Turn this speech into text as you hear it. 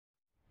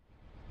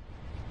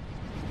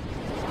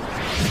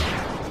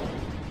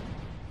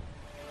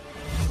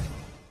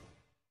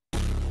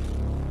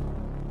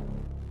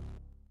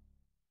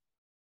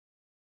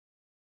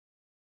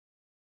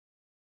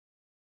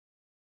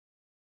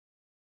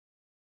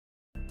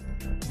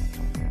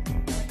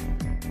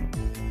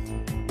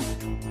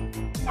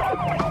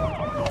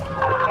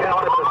Now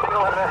it's a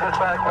single message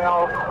back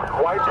now.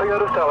 White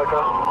Toyota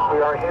Celica. We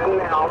are heading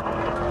now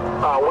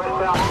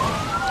westbound.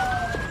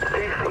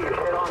 PC,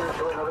 head on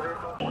into another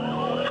vehicle.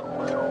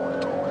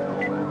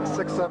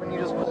 6-7, you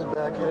just pulled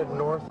back, headed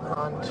north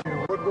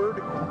onto Woodward.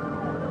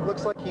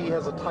 Looks like he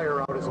has a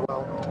tire out as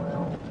well.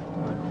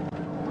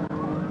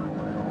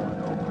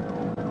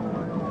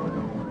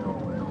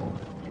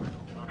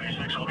 Okay,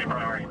 6 will be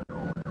priority.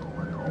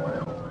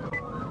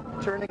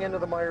 Turning into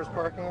the Myers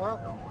parking lot.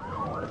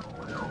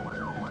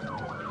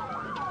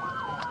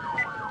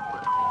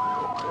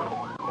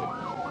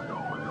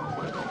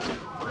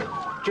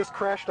 Just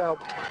crashed out.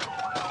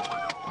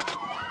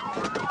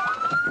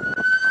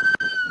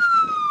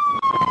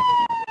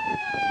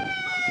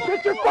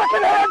 Get your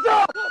fucking hands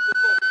up!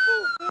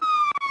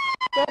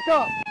 Back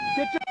up!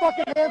 Get your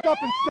fucking hands up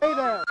and stay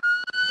there!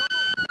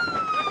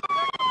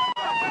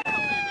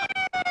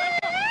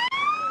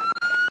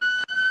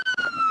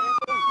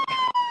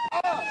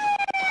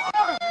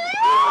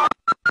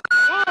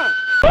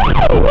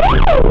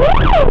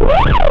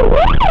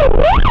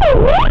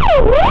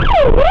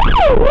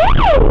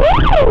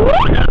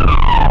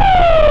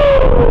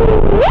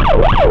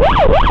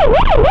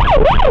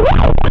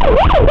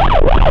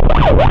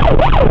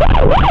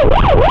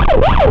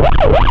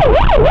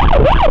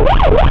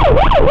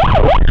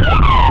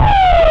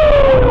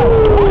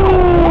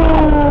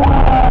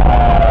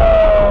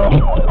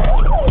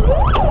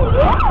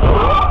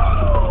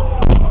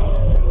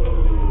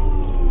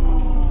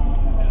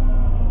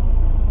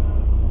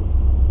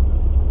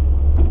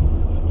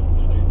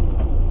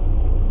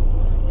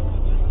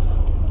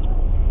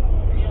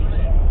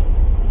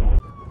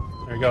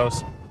 There he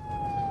goes.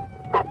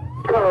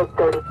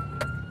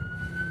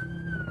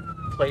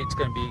 Plate's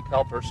going to be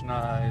Cal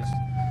personalized.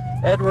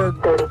 Edward.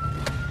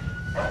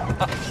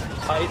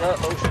 Ida,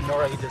 Ocean,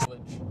 Nora,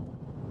 Village.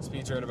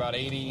 Speeds are at about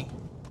 80.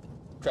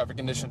 Traffic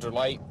conditions are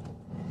light.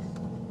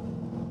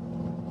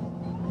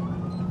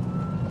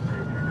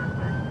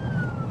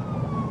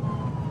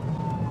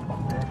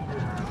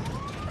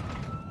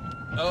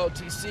 Oh,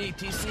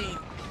 TC,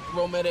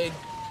 Romede,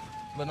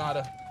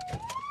 Lanada.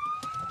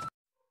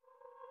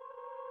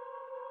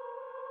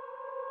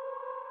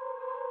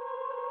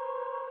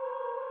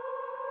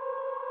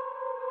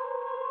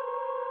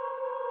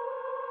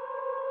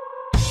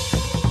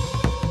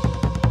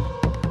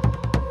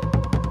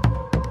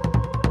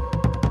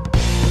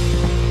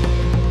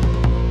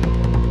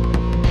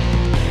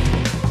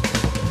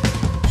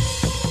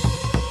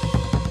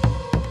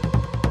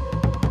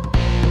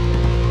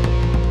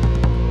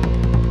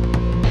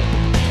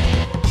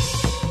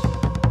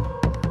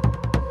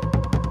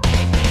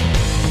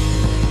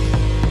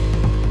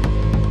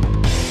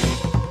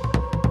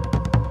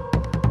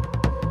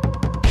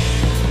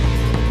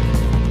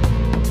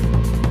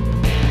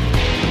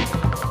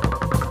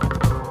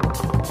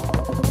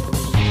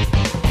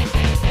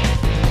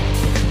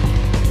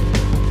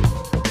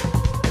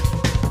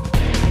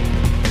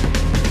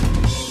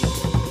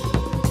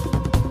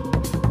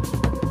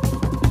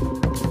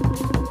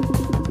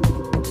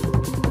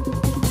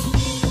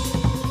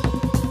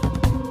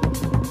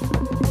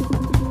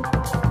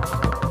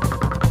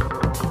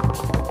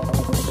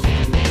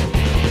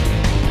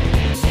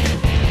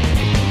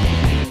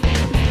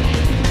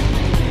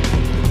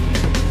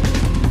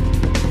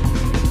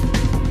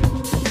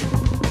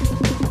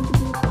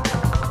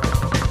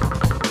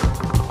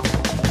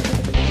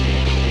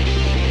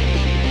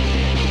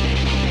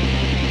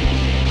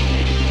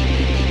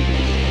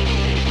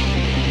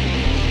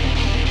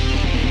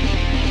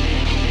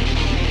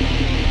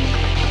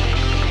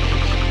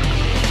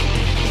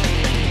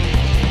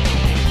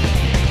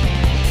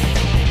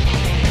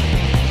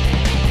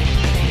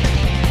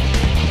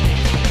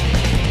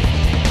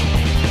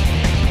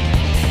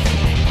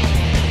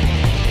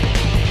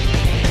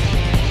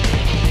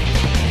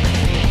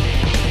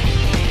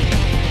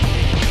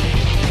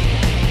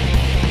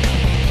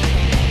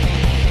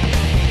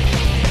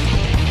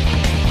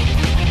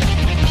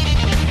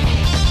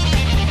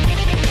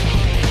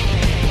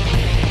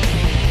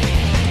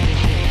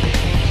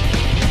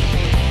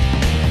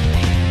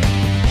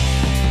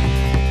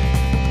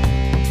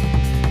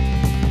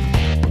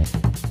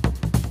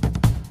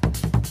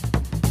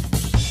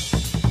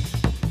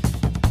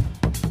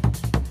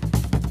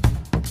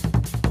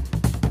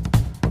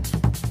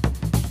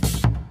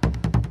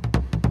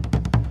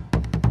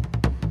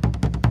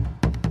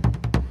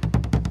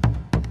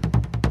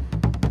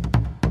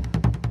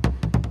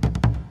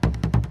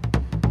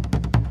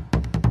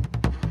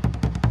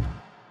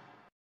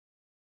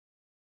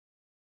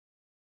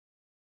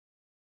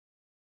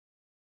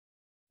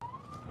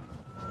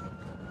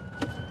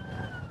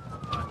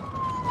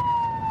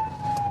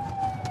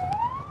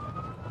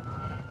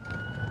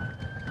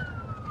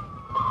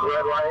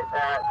 Red light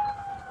at,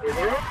 is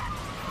it?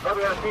 Oh,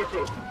 we got a TC.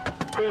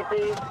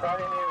 TC, right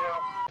in here now.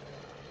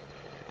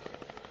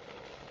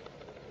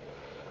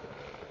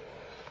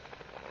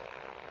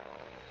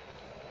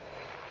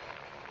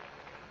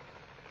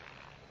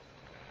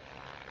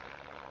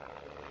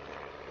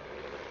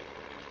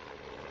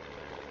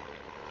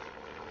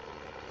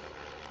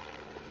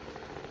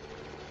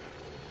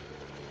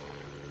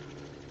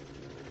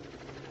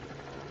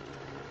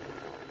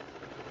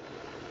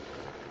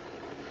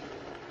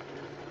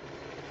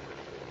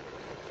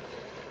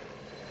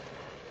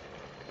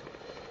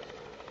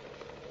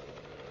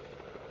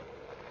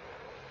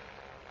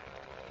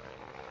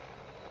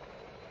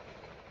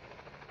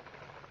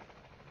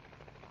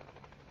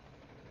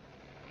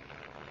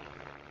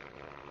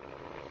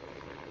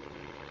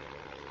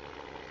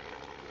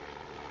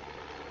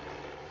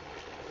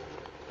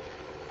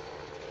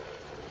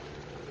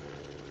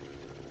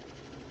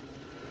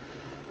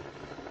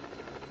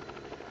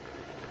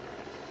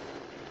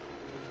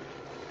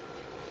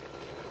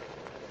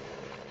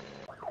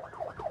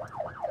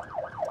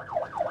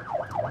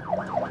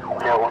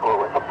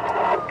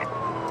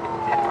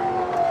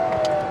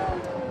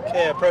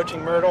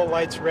 approaching Myrtle.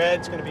 Light's red.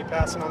 It's going to be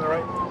passing on the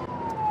right.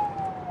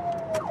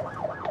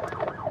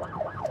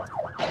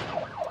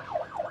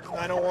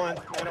 901.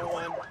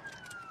 901.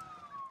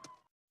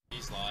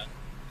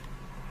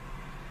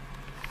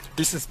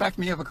 Do you suspect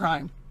me of a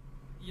crime?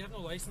 You have no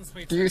license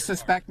plate. Do you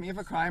suspect me of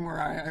a crime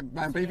where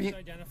my baby? You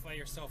have to identify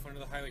yourself under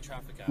the Highway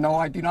Traffic Act. No,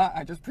 I do not.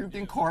 I just proved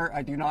in court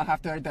I do not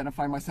have to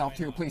identify myself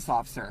to a police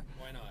officer.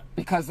 Why not?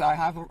 Because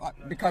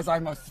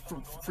I'm a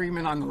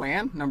freeman on the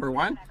land, number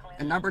one,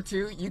 and number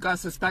two, you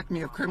guys suspect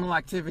me of criminal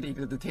activity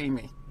to detain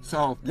me.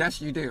 So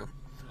yes, you do.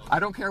 I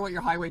don't care what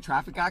your Highway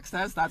Traffic Act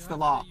says. That's the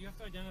law. You have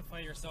to identify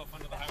yourself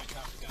under the Highway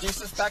Traffic Act. Do you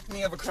suspect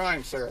me of a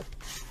crime, sir?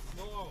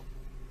 No.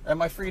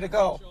 Am I free to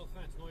go? No,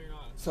 you're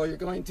not. So you're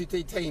going to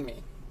detain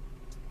me.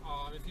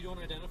 If you don't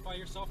identify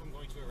yourself, I'm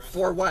going to arrest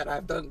you. For what?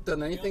 I've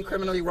done anything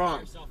criminally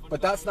wrong.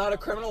 But that's not a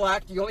criminal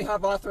act. You only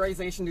have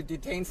authorization to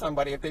detain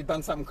somebody if they've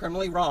done something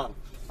criminally wrong.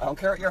 I don't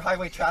care what your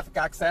Highway Traffic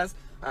Act says.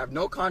 I have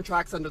no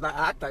contracts under the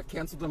act. I've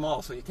canceled them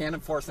all, so you can't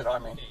enforce it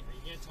on me. Okay, are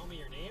you going to tell me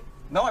your name?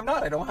 No, I'm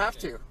not. I don't have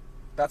to.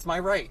 That's my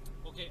right.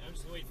 Okay, I'm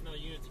just waiting for another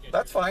unit to get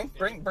That's here. fine.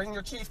 Okay. Bring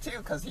your chief too,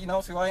 because he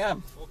knows who I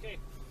am. Okay,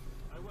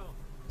 I will.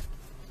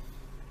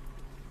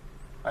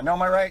 I know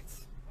my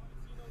rights.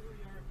 You know who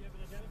you are if you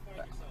haven't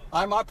identified yourself.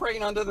 I'm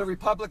operating under the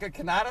Republic of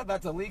Canada.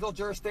 That's a legal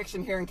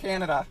jurisdiction here in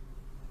Canada.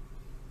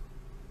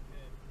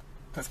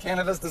 Because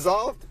Canada's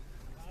dissolved.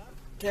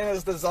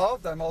 Canada's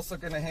dissolved. I'm also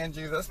going to hand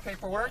you this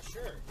paperwork.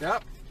 Sure.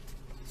 Yep.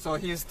 So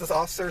this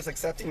officer is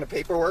accepting the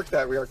paperwork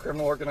that we are a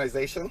criminal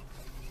organization.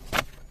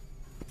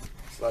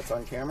 So that's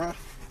on camera.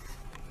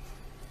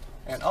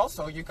 And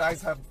also, you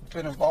guys have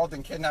been involved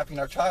in kidnapping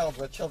our child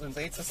with Children's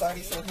Aid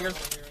Society. So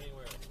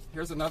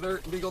here's another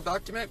legal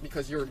document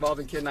because you're involved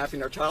in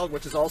kidnapping our child,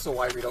 which is also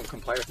why we don't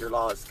comply with your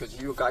laws, because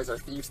you guys are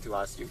thieves to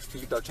us. You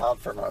thieved our child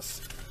from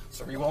us.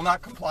 So we will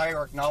not comply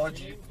or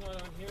acknowledge you. Your name's not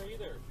on here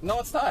either.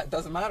 No, it's not. It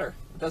doesn't matter.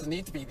 It doesn't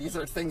need to be. These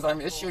are things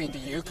I'm issuing to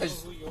you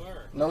because... You know who you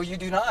are. No, you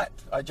do not.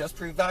 I just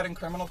proved that in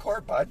criminal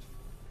court, bud.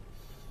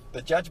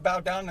 The judge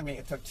bowed down to me.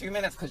 It took 2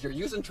 minutes because you're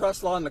using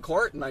trust law in the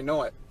court, and I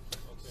know it.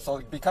 Okay.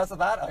 So because of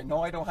that, I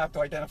know I don't have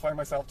to identify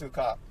myself to a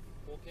cop.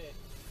 Okay.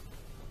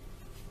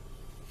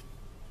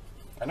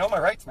 I know my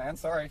rights, man.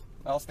 Sorry.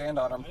 I'll stand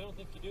on them. I don't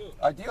think you do.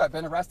 I do. I've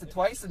been arrested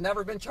twice and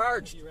never been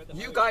charged.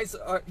 You guys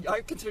are...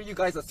 I consider you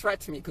guys a threat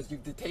to me because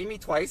you've detained me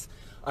twice.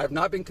 I have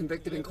not been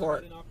convicted in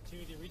court. An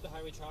opportunity to read the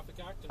Highway Traffic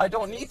Act? I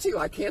don't need to.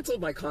 I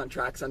canceled my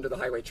contracts under the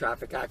Highway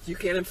Traffic Act. You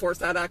can't enforce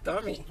that act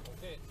on me.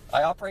 Okay.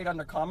 I operate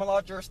under common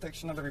law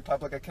jurisdiction of the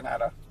Republic of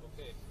Canada.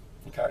 Okay.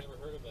 Okay. I've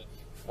never heard of it.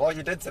 Well,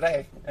 you did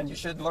today, and you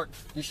should learn.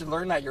 You should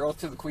learn that your oath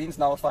to the Queen's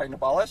nullified and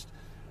abolished,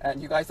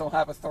 and you guys don't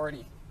have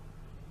authority.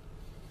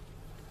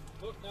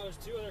 Look, now there's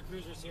 2 other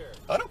cruisers here.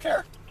 I don't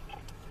care.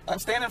 I'm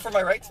standing for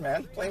my rights,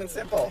 man. Plain and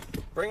simple.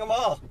 Bring them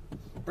all.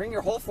 Bring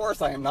your whole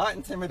force. I am not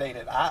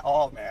intimidated at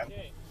all, man.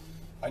 Okay.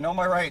 I know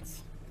my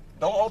rights.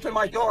 Don't open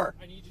my door.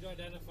 I need you to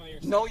identify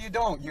yourself. No, you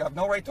don't. You have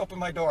no right to open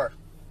my door.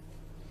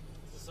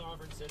 He's a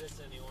sovereign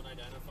citizen. He won't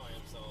identify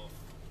himself.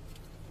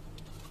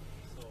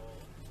 So,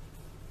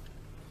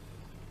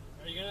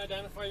 are you going to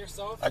identify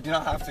yourself? I do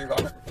not have to,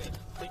 Robert. Okay.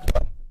 Take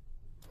your...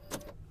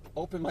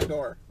 Open my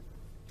door.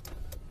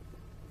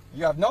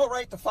 You have no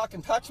right to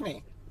fucking touch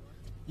me.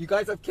 You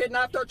guys have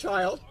kidnapped our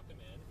child.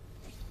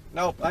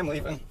 Nope, I'm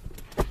leaving.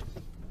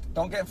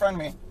 Don't get in front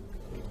of me.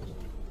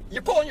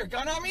 You're pulling your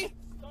gun on me?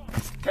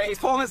 Okay, he's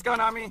pulling his gun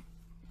on me.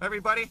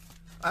 Everybody,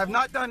 I have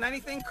not done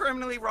anything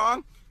criminally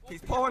wrong.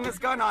 He's pulling his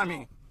gun on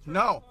me.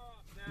 No.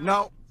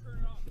 No.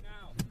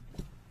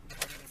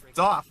 It's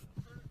off.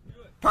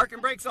 Parking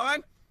brakes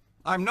on.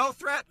 I'm no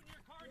threat.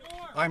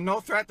 I'm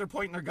no threat. They're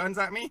pointing their guns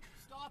at me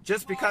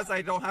just because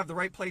I don't have the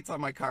right plates on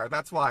my car.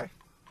 That's why.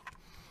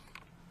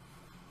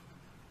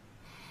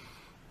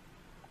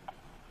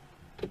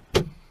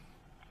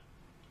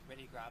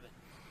 Ready to grab it.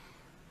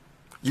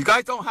 You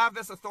guys don't have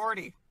this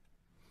authority.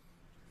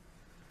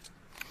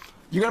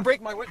 You're gonna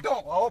break my window.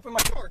 Don't. I'll open my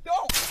door.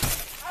 Don't.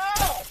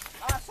 Ow!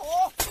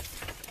 Asshole!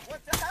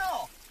 What the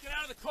hell? Get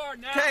out of the car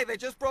now. Okay, they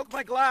just broke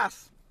my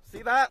glass.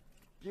 See that?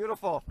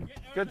 Beautiful.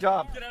 Good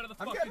job. Get out of the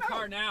I'm fucking getting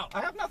car out. now.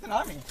 I have nothing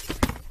on me.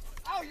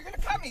 Oh, you're gonna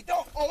cut me.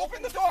 Don't. Oh,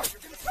 open the door.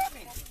 You're gonna cut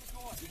me.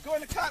 You're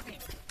going to cut me.